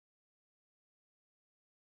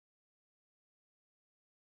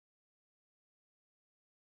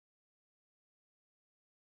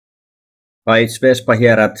Hi, it's Wespa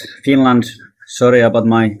here at Finland. Sorry about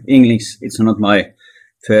my English, it's not my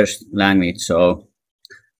first language, so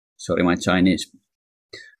sorry my Chinese.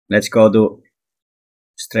 Let's go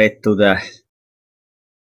straight to the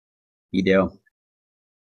video.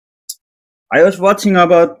 I was watching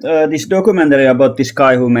about this documentary about this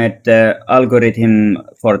guy who made the algorithm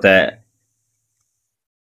for the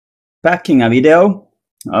packing a video.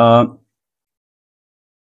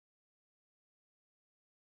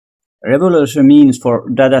 Revolution means for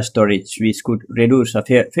data storage, which could reduce a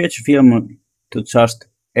feature film to just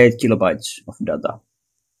 8 kilobytes of data.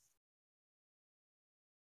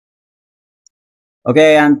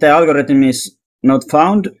 Okay, and the algorithm is not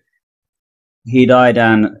found. He died,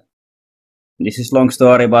 and this is long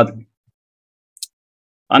story, but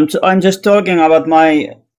I'm just talking about my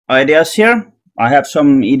ideas here. I have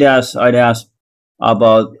some ideas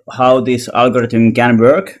about how this algorithm can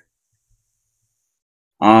work.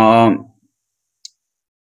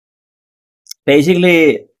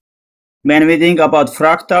 Basically, when we think about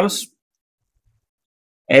fractals,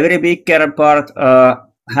 every bigger part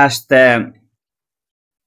has the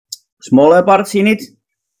smaller parts in it,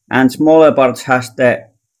 and smaller parts has the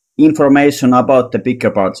information about the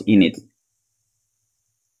bigger parts in it.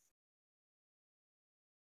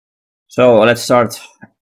 So let's start.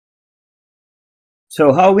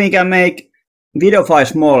 So how we can make video file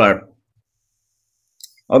smaller?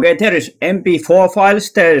 Okay, there is MP4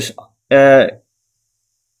 files, there is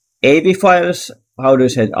AV files, how do you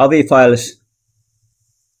say it, AV files.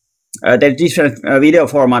 There are different video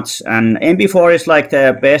formats, and MP4 is like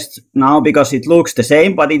the best now because it looks the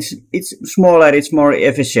same, but it's smaller, it's more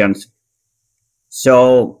efficient.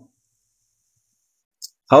 So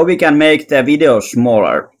how we can make the video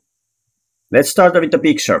smaller? Let's start with the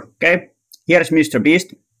picture. Okay, here is Mr.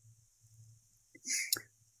 Beast.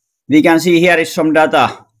 We can see here is some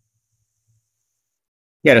data.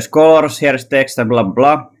 Here is colors, here is text, and blah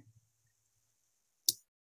blah.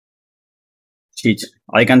 Shit,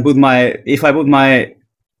 I can put my, if I put my,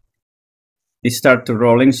 it start to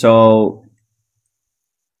rolling, so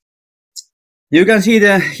you can see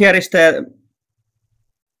the, here is the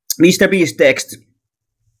Mr. Beast text.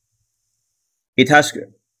 It has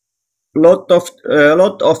lot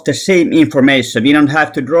of the same information. We don't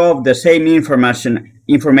have to draw the same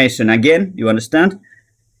information again. You understand?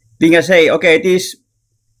 We can say, okay, this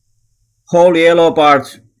whole yellow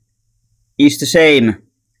part is the same.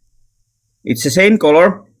 It's the same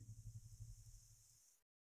color,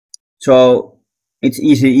 so it's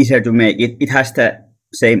easier to make it. It has the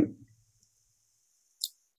same.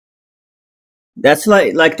 That's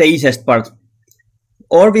like the easiest part.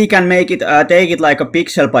 Or we can make it, take it like a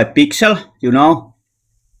pixel by pixel, you know,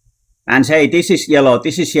 and say this is yellow,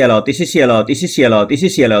 this is yellow, this is yellow, this is yellow, this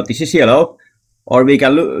is yellow, this is yellow. Or we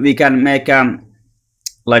can make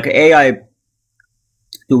like AI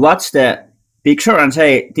to watch the picture and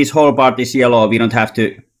say this whole part is yellow. We don't have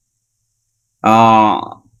to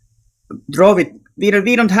draw it.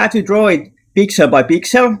 We don't have to draw it pixel by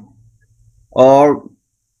pixel, or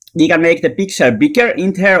we can make the pixel bigger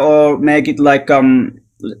in here, or make it like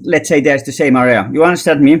let's say there's the same area. You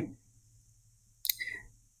understand me?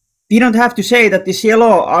 We don't have to say that this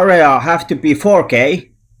yellow area have to be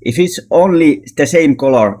 4K if it's only the same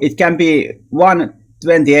color. It can be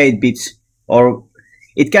 128 bits, or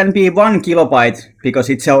it can be 1 kilobyte because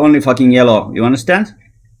it's only fucking yellow. You understand?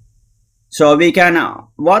 So we can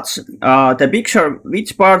watch the picture,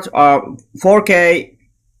 which parts are 4K.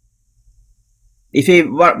 If we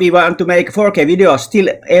want to make 4K video, still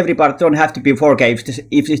every part don't have to be 4K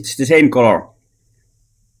if it's the same color.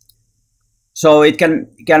 So it can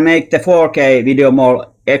make the 4K video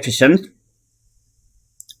more efficient.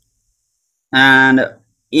 And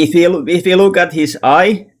if you look at his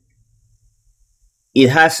eye, it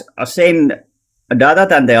has a same data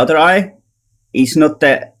than the other eye. It's not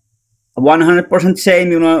the 100%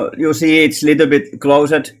 same, you know. You see it's a little bit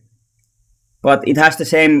closed, but it has the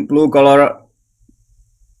same blue color.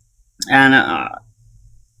 And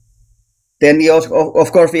then we also,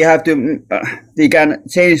 of course, we have to we can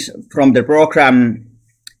change from the program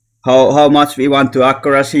how much we want to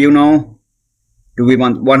accuracy, you know. Do we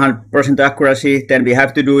want 100% accuracy? Then we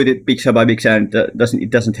have to do it pixel by pixel, and it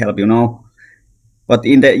doesn't help, you know. But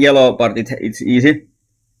in the yellow part, it's easy.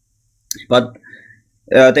 But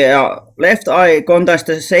the left eye contains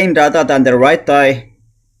the same data than the right eye,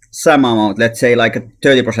 some amount. Let's say like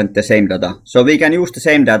 30% the same data. So we can use the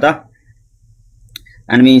same data.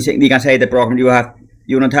 And we can say the program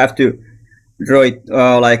you don't have to draw it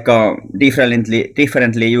like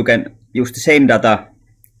differently. You can use the same data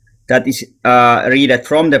that is read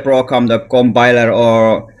from the program, the compiler,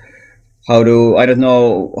 or I don't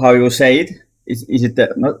know how you say it. Is it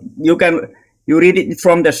you read it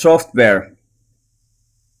from the software.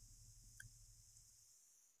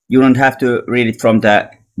 You don't have to read it from the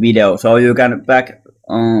video, so you can back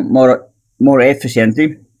more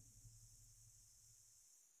efficiently.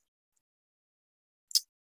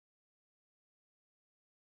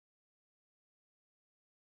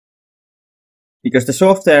 Because the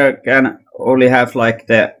software can only have like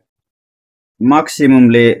the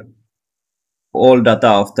maximally all data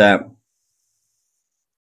of the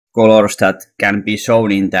colors that can be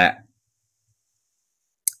shown in the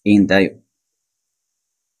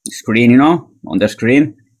screen, on the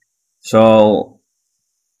screen. So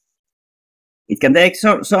it can take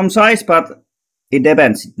some size, but it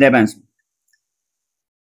depends.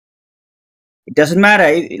 It doesn't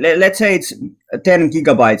matter. Let's say it's 10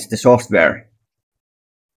 gigabytes the software.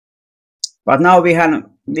 But now we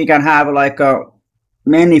can have like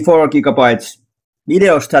many 4 gigabytes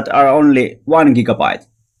videos that are only 1 gigabyte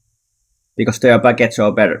because their packets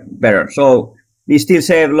are better. So we still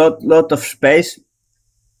save lot of space.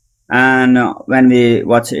 And when we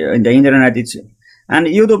watch in the internet, and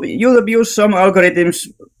YouTube use some algorithms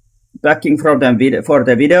backing for the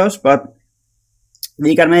videos, but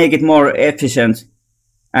we can make it more efficient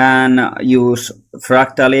and use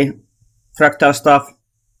fractal stuff.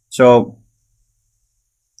 So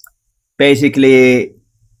basically,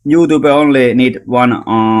 YouTube only need one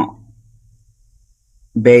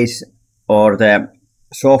base or the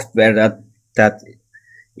software that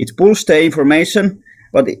it pulls the information.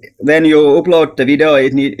 But when you upload the video,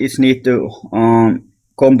 it need to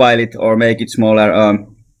compile it or make it smaller.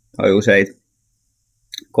 How you say it?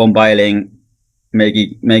 Compiling,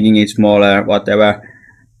 making it smaller, whatever.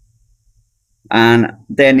 And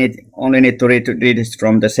then it only need to read it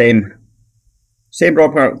from the same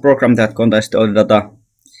program that contains all the data,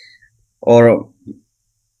 or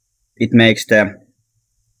it makes the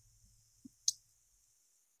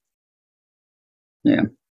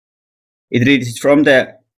it reads from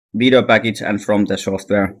the video package and from the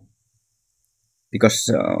software, because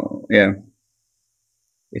it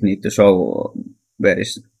needs to show where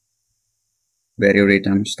you read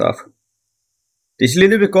and stuff. This is a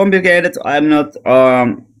little bit complicated. I'm not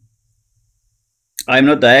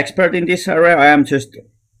the expert in this area.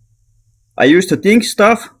 I used to think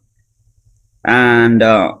stuff, and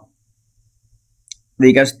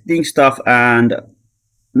we can think stuff and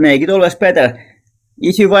make it always better.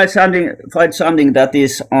 If you find something that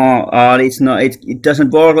is it doesn't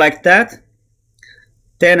work like that,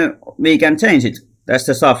 then we can change it. That's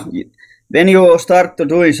the stuff. When you start to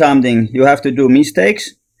doing something, you have to do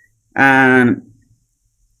mistakes, and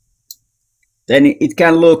then it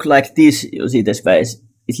can look like this. You see the space.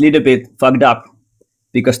 It's a little bit fucked up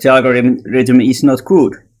because the algorithm is not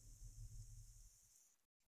good,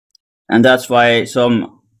 and that's why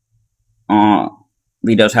some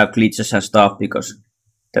videos have glitches and stuff, because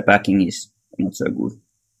the packing is not so good.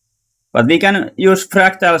 But we can use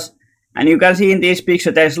fractals, and you can see in this picture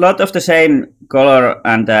there's a lot of the same color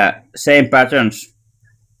and the same patterns.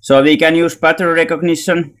 So we can use pattern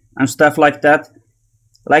recognition and stuff like that.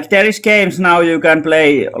 Like there is games now you can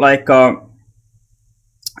play like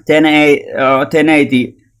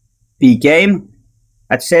 1080p game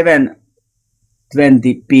at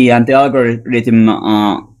 720p, and the algorithm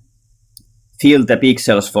fill the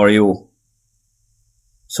pixels for you.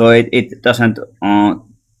 So it doesn't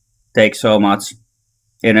take so much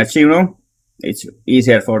energy, It's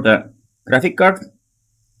easier for the graphic card.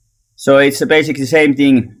 So it's basically the same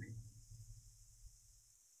thing.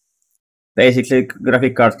 Basically,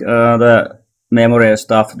 graphic card, the memory and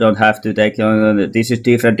stuff don't have to take. This is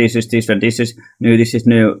different. This is different. This is new. This is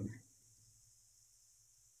new.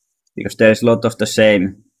 Because there is a lot of the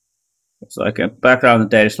same. It's like a background.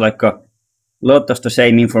 There is like a lot of the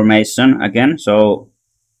same information again. So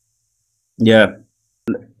yeah,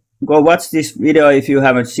 go watch this video if you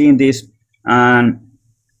haven't seen this, and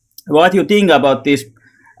what you think about this.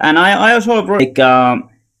 And I also like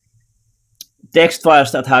text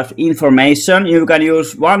files that have information. You can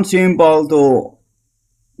use one symbol to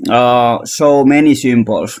show many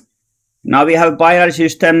symbols. Now we have a binary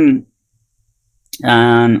system,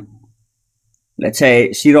 and let's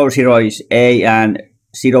say 0, 0 is A and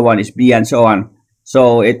 0, 1 is B, and so on.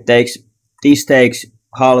 So this takes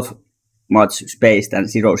half much space than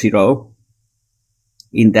 0, 0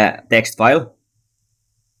 in the text file.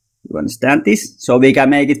 You understand this? So we can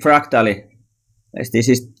make it fractally.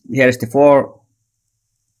 Here's the 4.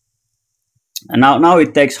 And now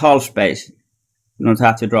it takes half space. You don't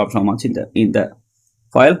have to drop so much in the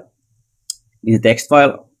file, in the text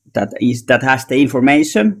file that has the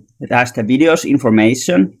information. It has the videos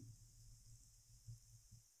information,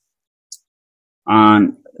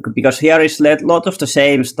 and because here is a lot of the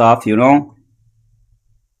same stuff, you know,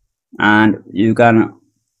 and you can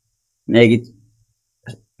make it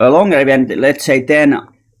a longer event. Let's say 10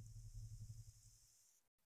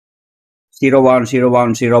 0 1 0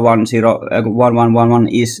 1 0 1 0 1 1 1 1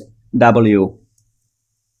 is W.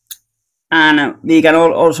 And we can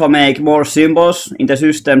also make more symbols in the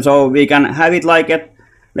system, so we can have it like a,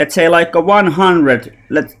 let's say like a 100.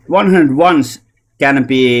 100 ones can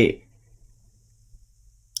be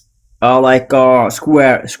like a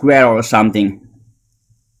square or something.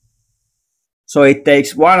 So it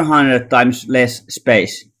takes 100 times less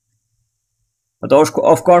space. But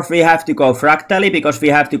of course we have to go fractally, because we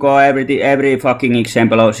have to go every fucking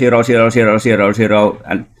example of 0 0 0 0 0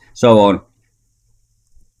 and so on.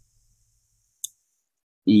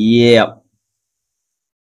 Yeah,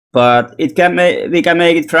 but we can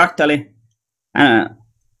make it fractally, and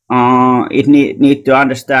it need to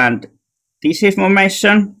understand this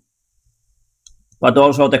information, but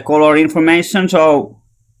also the color information. So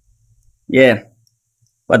yeah,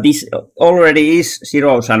 but this already is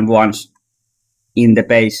zeros and ones in the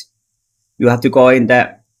base. You have to go in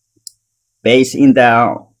the base in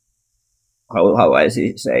the how I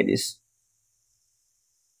say this,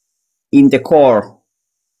 in the core,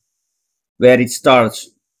 where it starts,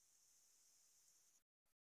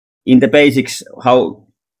 in the basics how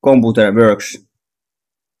computer works.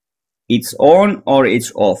 It's on or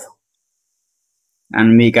it's off,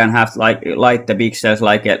 and we can have like light the pixels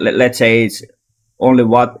like let's say it's only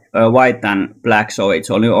white and black, so it's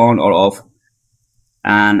only on or off.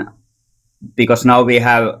 And because now we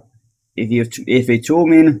have, if we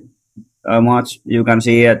zoom in much, you can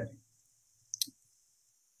see it,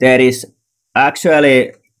 there is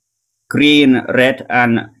actually green, red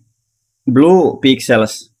and blue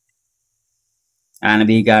pixels, and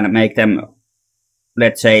we can make them,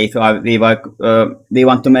 let's say if we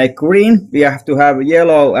want to make green, we have to have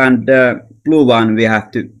yellow, and blue one we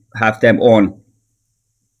have to have them on.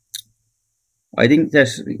 I think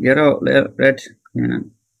there's yellow, red,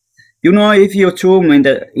 you know, if you zoom in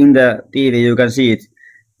the TV you can see it,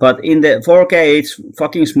 but in the 4K it's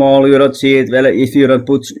fucking small, you don't see it well if you don't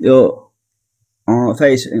put your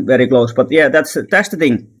face very close. But yeah, that's the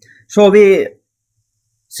thing. So we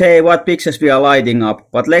say what pixels we are lighting up,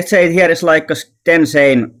 but let's say here is like a 10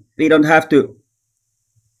 saying, we don't have to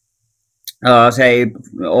say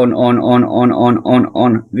on.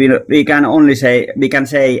 We can only say, we can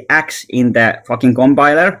say X in the fucking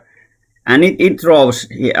compiler, and it throws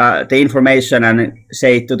the information and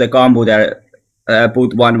say to the computer,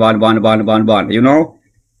 put 1 1 1 1 1 1, you know,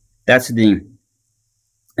 that's the thing.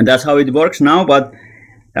 And that's how it works now, but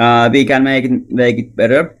we can make it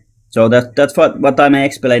better. So that's what I'm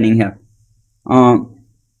explaining here.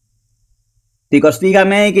 Because we can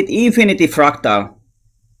make it infinity fractal.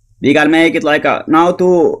 We can make it like a, now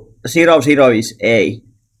 2 0 0 is A.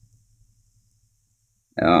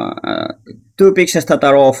 2 pixels that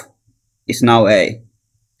are off is now A.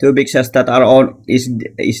 2 pixels that are on is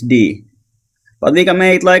D. But we can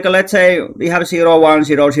make like, let's say we have 0 1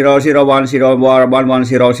 0 0 0 1 0 1 1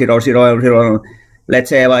 0 0 0 0. Let's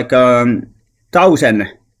say like 1,000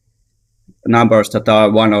 numbers that are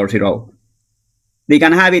 1 or 0. We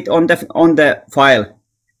can have it on the file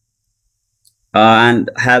and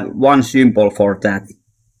have one symbol for that.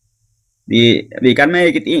 We can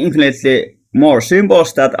make it infinitely more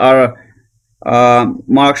symbols that are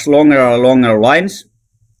marks longer lines.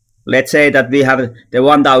 Let's say that we have the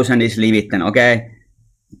 1000 is Liiton, okay?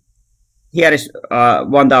 Here is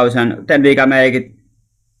 1000, then we can make it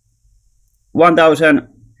 1000,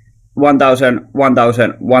 1000,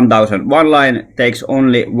 1000, 1000. One line takes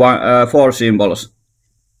only 4 symbols.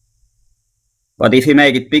 But if you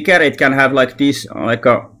make it bigger, it can have like this, like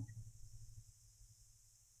a,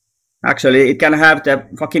 actually it can have the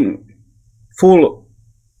fucking full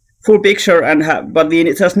picture, and but we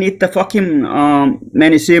just need the fucking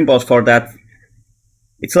many symbols for that.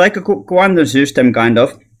 It's like a quantum system kind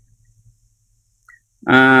of.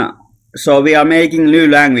 So we are making new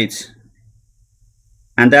language,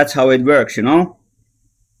 and that's how it works, you know.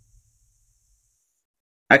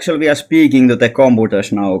 Actually we are speaking to the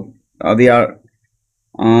computers now. We are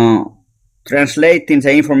translating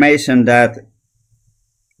the information that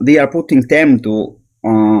we are putting them to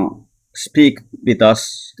speak with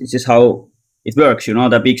us. This is how it works, you know,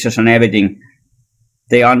 the pictures and everything.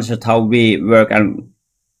 They understand how we work, and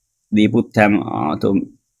we put them to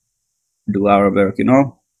do our work, you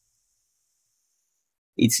know.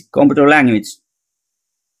 It's computer language.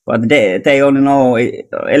 but they only know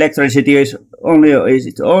electricity is only is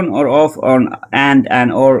it on or off on and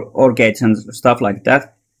or gates and stuff like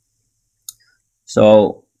that.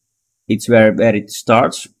 So it's where it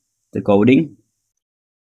starts, the coding.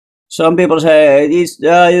 Some people say it's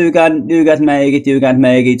you can't make it,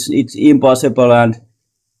 it's impossible,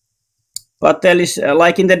 but there is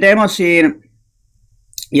like in the demo scene.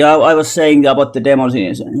 Yeah, I was saying about the demo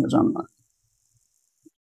scene.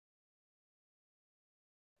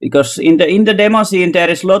 Because in the demo scene there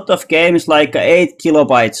is a lot of games like 8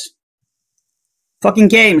 kilobytes. Fucking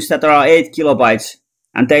games that are 8 kilobytes.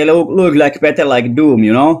 And they look like better like Doom,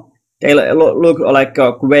 you know? They look like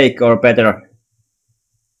Quake or better.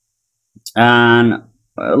 And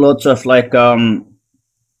lots of like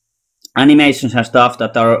animations and stuff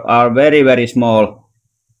that are very, very small.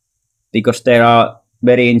 Because they are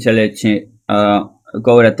very intelligent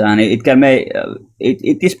coded, and it can make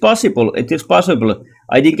it is possible. It is possible.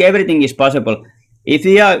 I think everything is possible. If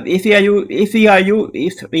we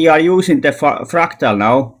are using the fractal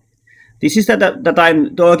now, this is that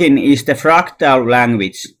I'm talking is the fractal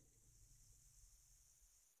language.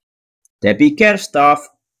 The bigger stuff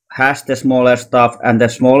has the smaller stuff, and the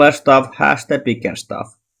smaller stuff has the bigger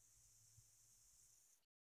stuff.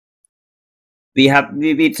 We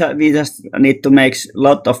just need to make a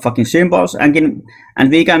lot of fucking symbols, and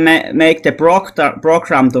we can make the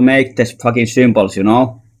program to make the fucking symbols, you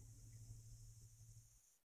know.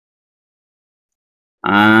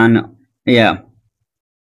 And yeah,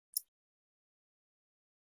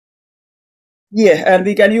 and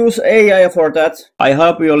we can use AI for that. I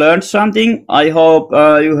hope you learned something. I hope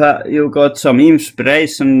you got some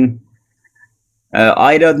inspiration.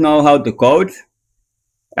 I don't know how to code.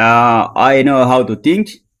 I know how to think,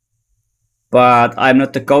 but I'm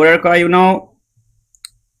not the coder guy, you know.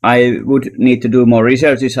 I would need to do more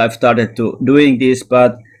researches. I've started doing this,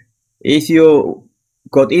 but if you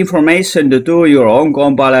got information to do your own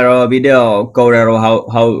compiler or video coder or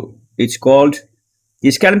how it's called,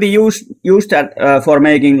 this can be used for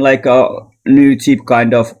making like a new chip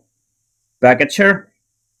kind of packager,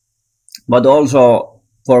 but also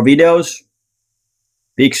for videos,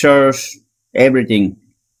 pictures, everything.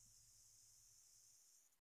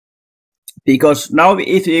 Because now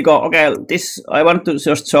if you go, okay, this I want to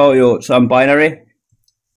just show you some binary.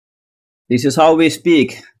 This is how we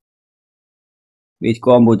speak with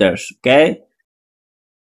computers, okay?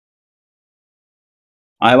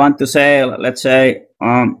 I want to say, let's say,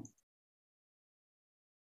 I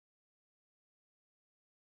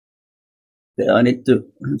need to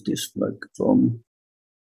have this like from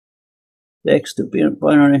text to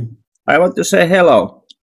binary. I want to say hello.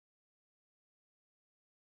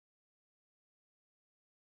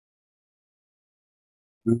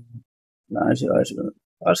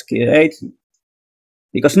 ASCII 8,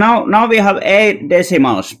 because now we have 8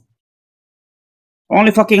 decimals.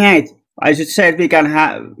 Only fucking 8. I should say we can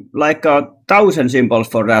have like 1,000 symbols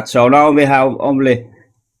for that. So now we have only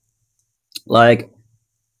like,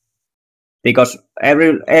 because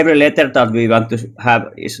every letter that we want to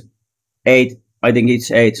have is 8. I think it's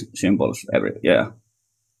 8 symbols every, yeah.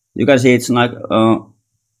 You can see it's like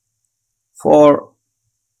 4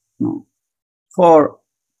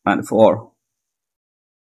 and 4.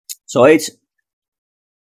 So it's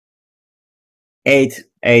 8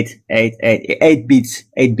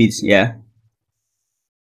 bits, yeah.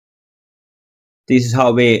 This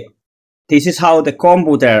is how the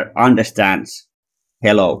computer understands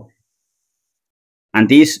hello. And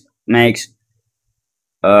this makes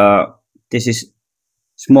this is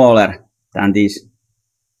smaller than this.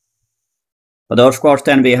 But of course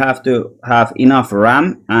then we have to have enough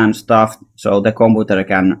RAM and stuff so the computer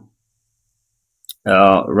can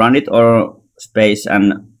run it, or space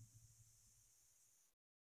and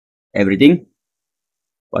everything.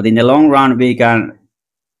 But in the long run we can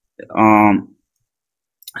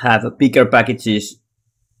have bigger packages.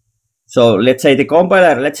 So let's say the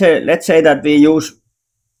compiler, let's say that we use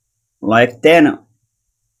like 10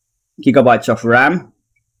 gigabytes of RAM,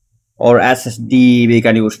 or SSD we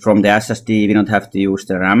can use from the SSD, we don't have to use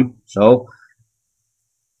the RAM. So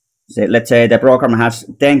let's say the program has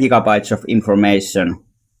 10 gigabytes of information.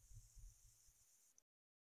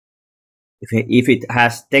 If it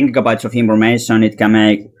has 10 gigabytes of information, it can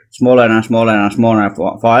make smaller and smaller and smaller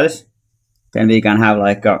files. Then we can have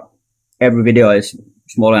like every video is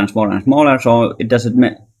smaller and smaller and smaller. So it doesn't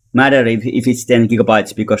matter if it's 10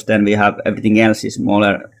 gigabytes, because then we have everything else is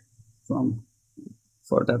smaller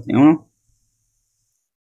for that, you know.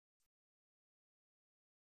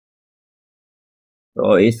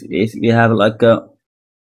 So if we have like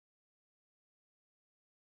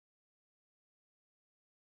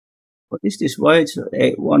What is this? Why it's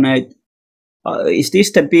 818? Is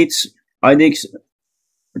this the bits? I think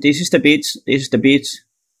this is the bits. This is the bits.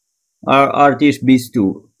 Are these bits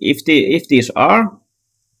too? If these are,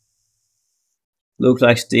 looks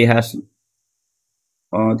like this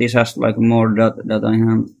has like more that I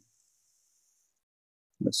have.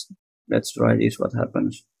 Let's try this. What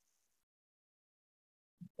happens?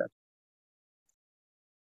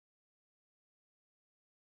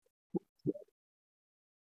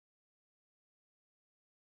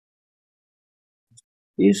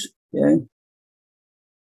 This, yeah,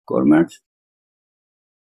 core merge.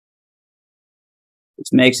 It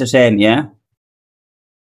makes the same, yeah.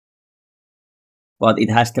 But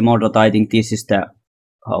it has the more that I think this is the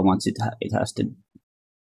how much it has the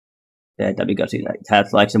data, because it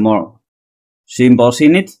has like some more symbols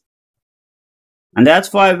in it, and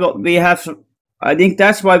that's why we have. I think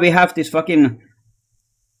that's why we have this fucking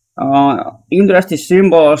interesting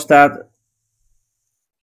symbols that.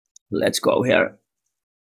 Let's go here.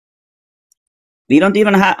 We don't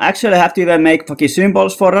even actually have to even make fucking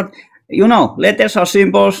symbols for that. You know, letters are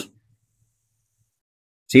symbols.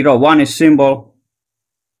 0, 1 is symbol.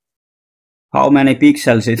 How many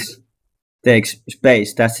pixels it takes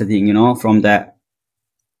space? That's the thing, you know, from the.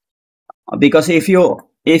 Because if you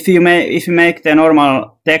make the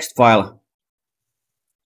normal text file,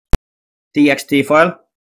 txt file,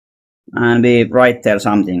 and we write there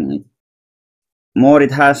something, more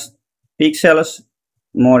it has pixels,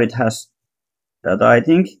 more it has that, I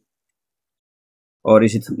think, or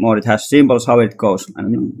is it more it has symbols? How it goes? I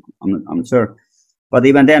don't know. I'm not sure. But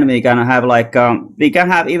even then, we can have like we can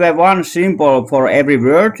have even one symbol for every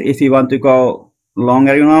word if you want to go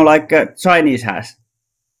longer. You know, like Chinese has.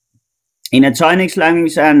 In a Chinese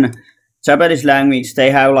language and Japanese language, they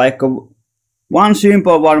have like one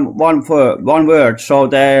symbol, one word. So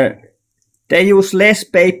they use less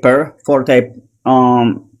paper for their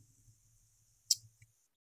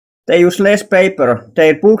They use less paper.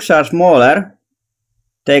 Their books are smaller.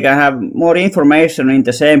 They can have more information in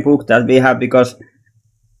the same book that we have, because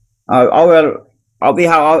our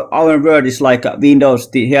word is like Windows.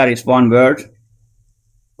 Here is one word,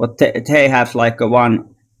 but they have like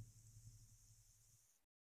one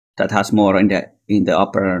that has more in the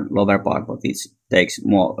upper and lower part, but it takes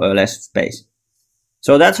more or less space.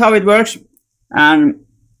 So that's how it works. And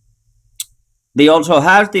we also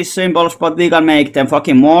have these symbols, but we can make them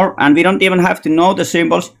fucking more, and we don't even have to know the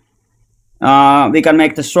symbols. We can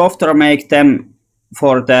make the software make them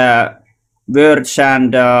for the words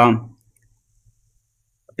and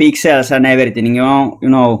pixels and everything. You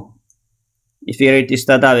know, if we read this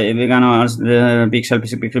data, we can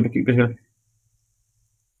pixel.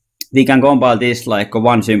 We can compile this like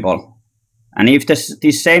one symbol, and if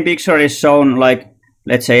this same picture is shown, like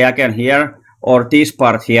let's say again here, or this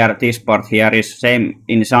part here is same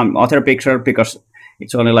in some other picture, because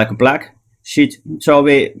it's only like a black sheet, so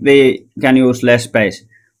we can use less space.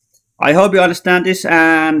 I hope you understand this,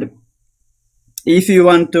 and if you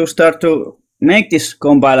want to start to make this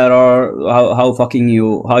compiler, or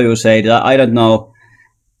how you say it, I don't know.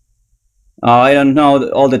 I don't know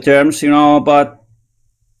all the terms, you know, but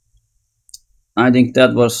I think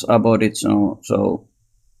that was about it. So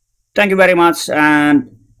thank you very much,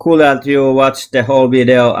 and cool that you watched the whole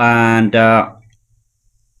video, and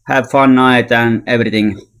have fun night and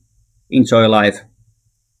everything. Enjoy life.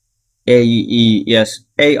 Yes,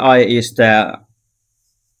 AI is the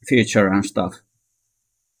future and stuff.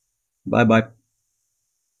 Bye bye.